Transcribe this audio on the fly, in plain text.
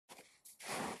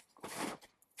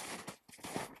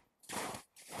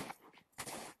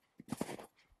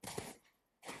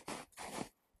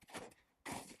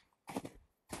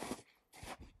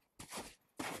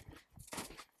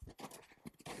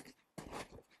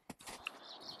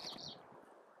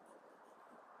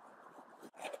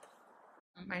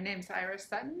My name's Iris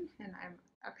Sutton, and I'm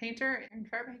a painter in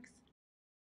Fairbanks.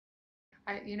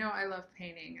 I love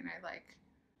painting, and I like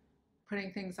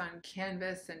putting things on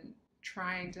canvas and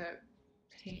trying to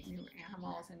paint new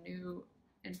animals and new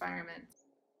environments.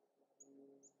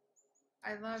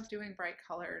 I love doing bright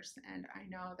colors, and I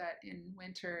know that in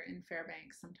winter in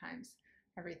Fairbanks, sometimes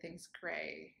everything's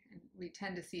gray, and we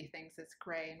tend to see things as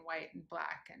gray and white and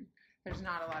black, and there's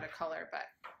not a lot of color, but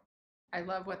I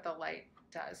love what the light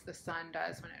does, the sun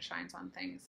does when it shines on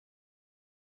things.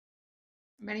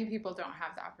 Many people don't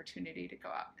have the opportunity to go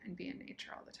out and be in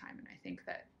nature all the time, and I think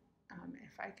that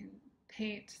if I can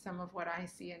paint some of what I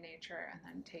see in nature and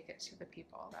then take it to the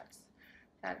people,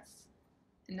 that's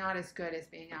not as good as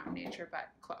being out in nature, but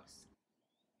close.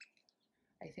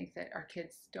 I think that our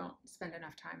kids don't spend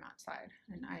enough time outside,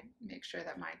 and I make sure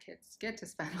that my kids get to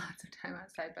spend lots of time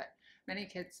outside, but many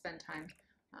kids spend time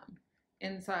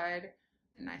inside,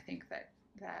 and I think that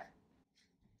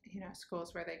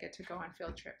schools where they get to go on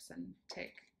field trips and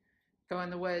go in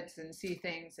the woods and see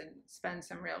things and spend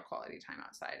some real quality time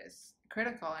outside is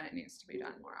critical, and it needs to be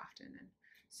done more often. And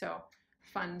so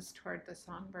funds toward the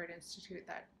Songbird Institute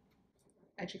that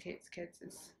educates kids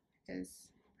is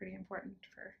pretty important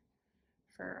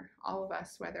for all of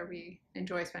us, whether we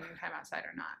enjoy spending time outside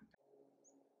or not.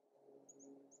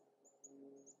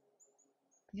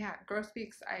 Yeah,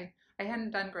 grosbeaks, I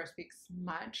hadn't done grosbeaks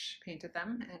much, painted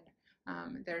them, and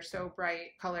they're so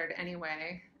bright colored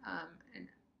anyway, and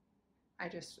I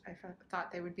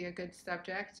thought they would be a good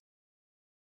subject.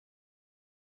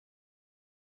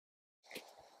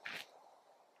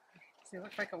 Does he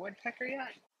look like a woodpecker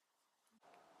yet?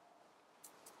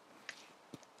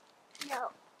 No.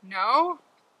 No?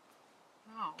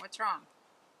 Oh, what's wrong?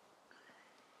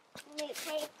 We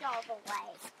paint all the way.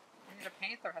 I need to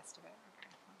paint the rest of it. Okay.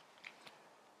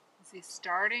 Is he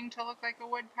starting to look like a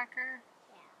woodpecker?